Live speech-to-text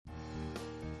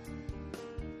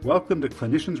Welcome to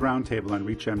Clinicians Roundtable on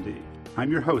ReachMD.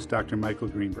 I'm your host, Dr. Michael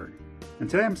Greenberg. And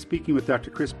today I'm speaking with Dr.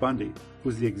 Chris Bundy, who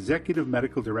is the Executive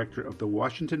Medical Director of the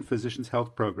Washington Physicians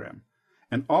Health Program,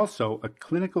 and also a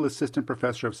Clinical Assistant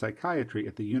Professor of Psychiatry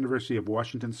at the University of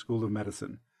Washington School of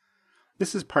Medicine.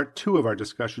 This is part 2 of our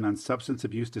discussion on substance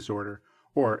abuse disorder,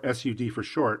 or SUD for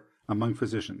short, among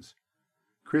physicians.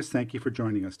 Chris, thank you for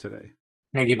joining us today.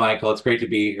 Thank you, Michael. It's great to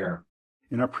be here.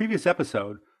 In our previous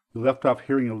episode, we left off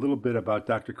hearing a little bit about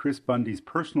Dr. Chris Bundy's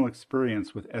personal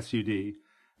experience with SUD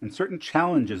and certain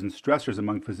challenges and stressors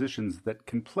among physicians that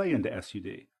can play into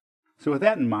SUD. So with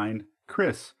that in mind,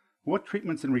 Chris, what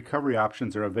treatments and recovery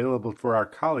options are available for our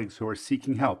colleagues who are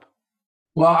seeking help?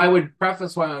 Well, I would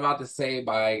preface what I'm about to say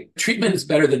by treatment is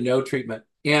better than no treatment.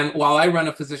 And while I run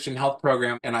a physician health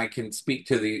program and I can speak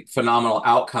to the phenomenal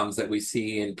outcomes that we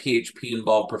see in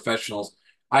PHP-involved professionals,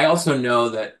 I also know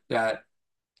that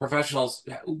professionals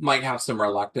might have some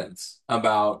reluctance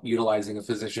about utilizing a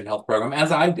physician health program,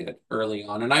 as I did early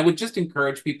on. And I would just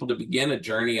encourage people to begin a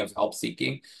journey of help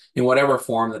seeking in whatever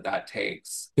form that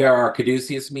takes. There are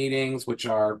caduceus meetings, which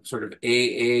are sort of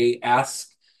AA-esque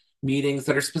meetings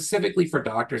that are specifically for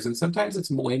doctors. And sometimes it's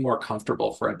way more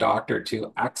comfortable for a doctor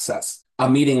to access a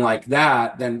meeting like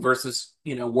that than versus,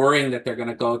 worrying that they're going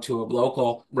to go to a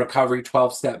local recovery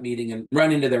 12-step meeting and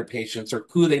run into their patients or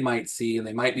who they might see, and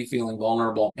they might be feeling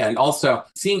vulnerable. And also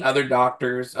seeing other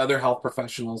doctors, other health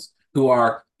professionals who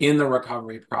are in the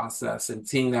recovery process and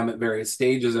seeing them at various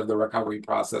stages of the recovery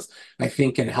process, I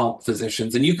think can help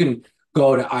physicians. And you can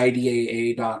go to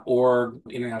IDAA.org,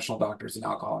 International Doctors and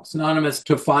Alcoholics Anonymous,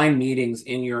 to find meetings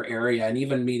in your area and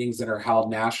even meetings that are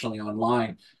held nationally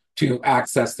online to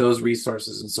access those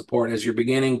resources and support as you're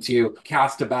beginning to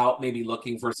cast about, maybe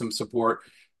looking for some support.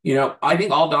 I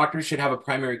think all doctors should have a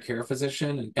primary care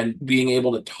physician, and being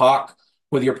able to talk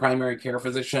with your primary care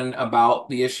physician about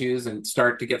the issues and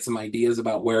start to get some ideas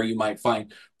about where you might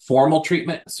find formal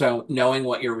treatment. So knowing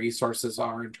what your resources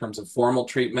are in terms of formal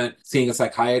treatment, seeing a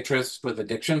psychiatrist with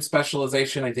addiction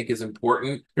specialization, I think is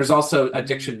important. There's also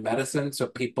addiction medicine. So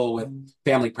people with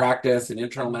family practice and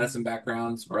internal medicine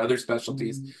backgrounds or other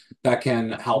specialties that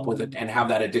can help with it and have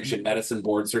that addiction medicine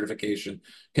board certification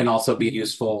can also be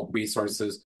useful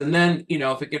resources. And then,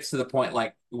 if it gets to the point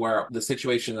like where the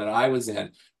situation that I was in,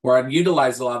 where I'd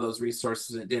utilized a lot of those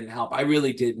resources and it didn't help, I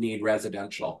really did need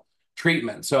residential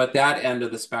treatment. So at that end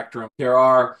of the spectrum, there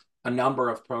are a number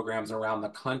of programs around the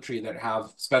country that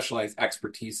have specialized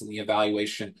expertise in the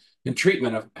evaluation and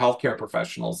treatment of healthcare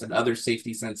professionals and other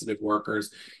safety-sensitive workers.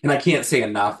 And I can't say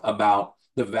enough about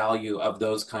the value of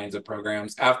those kinds of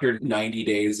programs. After 90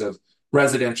 days of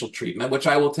residential treatment, which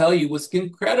I will tell you was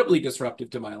incredibly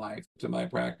disruptive to my life, to my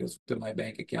practice, to my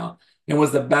bank account, and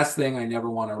was the best thing I never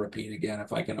want to repeat again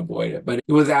if I can avoid it. But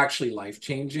it was actually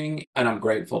life-changing, and I'm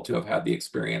grateful to have had the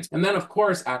experience. And then, of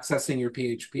course, accessing your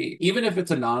PHP, even if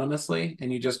it's anonymously,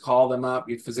 and you just call them up,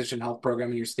 your physician health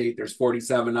program in your state, there's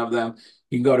 47 of them.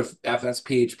 You can go to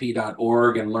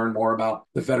fsphp.org and learn more about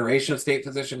the Federation of State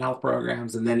Physician Health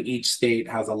Programs, and then each state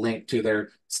has a link to their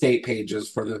state pages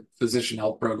for the physician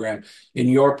health program in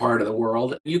your part of the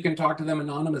world. You can talk to them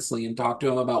anonymously and talk to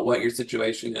them about what your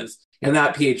situation is. And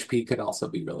that PHP could also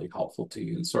be really helpful to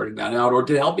you in sorting that out or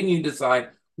to helping you decide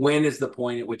when is the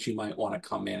point at which you might want to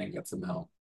come in and get some help.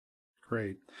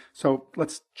 Great. So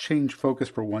let's change focus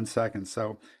for 1 second.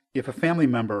 So if a family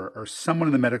member or someone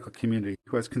in the medical community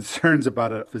who has concerns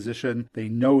about a physician they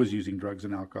know is using drugs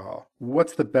and alcohol,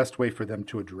 what's the best way for them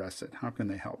to address it? How can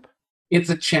they help? It's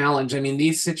a challenge. I mean,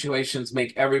 these situations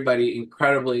make everybody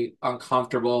incredibly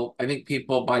uncomfortable. I think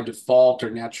people by default are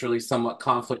naturally somewhat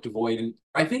conflict avoidant.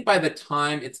 I think by the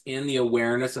time it's in the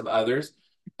awareness of others,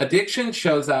 addiction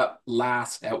shows up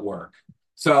last at work.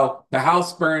 So the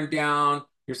house burned down,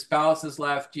 your spouse has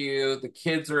left you, the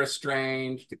kids are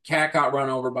estranged, the cat got run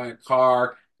over by a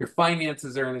car, your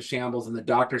finances are in a shambles, and the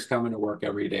doctor's coming to work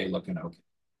every day looking okay.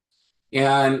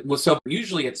 And so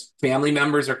usually it's family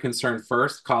members are concerned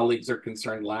first, colleagues are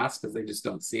concerned last because they just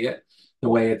don't see it the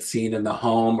way it's seen in the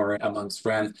home or amongst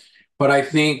friends. But I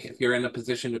think if you're in a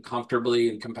position to comfortably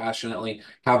and compassionately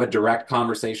have a direct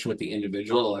conversation with the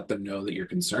individual to let them know that you're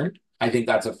concerned, I think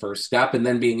that's a first step. And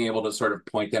then being able to sort of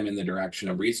point them in the direction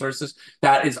of resources.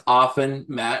 That is often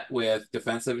met with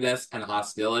defensiveness and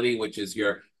hostility, which is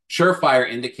your surefire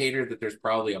indicator that there's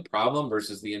probably a problem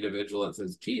versus the individual that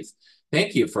says, geez,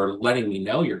 thank you for letting me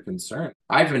know you're concerned.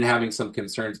 I've been having some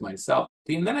concerns myself.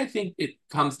 And then I think it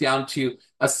comes down to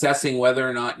assessing whether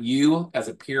or not you as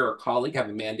a peer or colleague have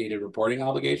a mandated reporting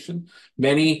obligation.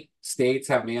 Many states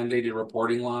have mandated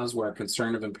reporting laws where a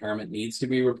concern of impairment needs to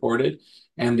be reported,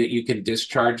 and that you can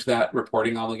discharge that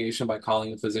reporting obligation by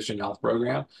calling the physician health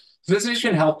program.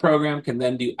 Physician health program can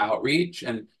then do outreach,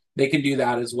 and they can do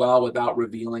that as well without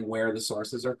revealing where the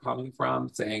sources are coming from,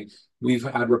 saying, we've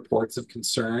had reports of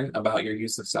concern about your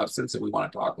use of substance and we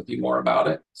want to talk with you more about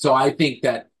it. So I think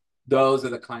that those are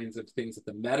the kinds of things that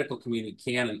the medical community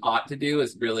can and ought to do.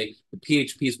 Is really, the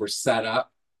PHPs were set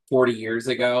up 40 years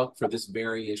ago for this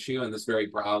very issue and this very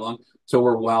problem. So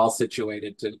we're well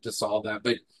situated to solve that.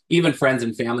 But even friends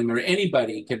and family members,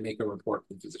 anybody can make a report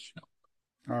to the physician.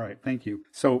 All right, thank you.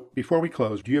 So before we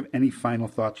close, do you have any final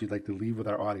thoughts you'd like to leave with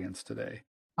our audience today?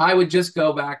 I would just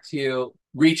go back to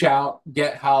reach out,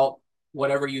 get help,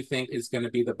 whatever you think is going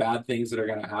to be the bad things that are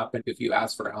going to happen. If you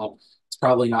ask for help, it's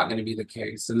probably not going to be the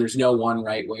case. And there's no one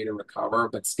right way to recover,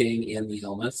 but staying in the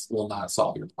illness will not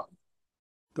solve your problem.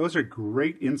 Those are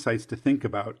great insights to think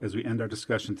about as we end our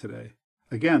discussion today.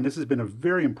 Again, this has been a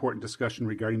very important discussion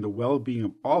regarding the well-being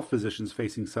of all physicians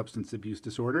facing substance abuse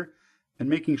disorder and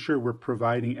making sure we're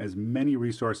providing as many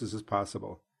resources as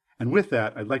possible. And with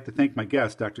that, I'd like to thank my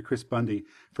guest, Dr. Chris Bundy,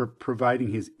 for providing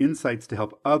his insights to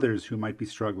help others who might be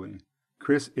struggling.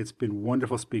 Chris, it's been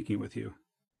wonderful speaking with you.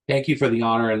 Thank you for the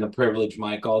honor and the privilege,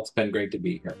 Michael. It's been great to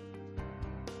be here.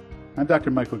 I'm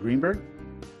Dr. Michael Greenberg.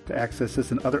 To access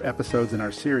this and other episodes in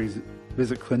our series,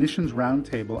 visit Clinicians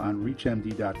Roundtable on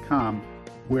reachmd.com,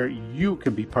 where you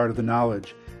can be part of the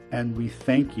knowledge, and we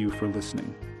thank you for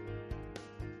listening.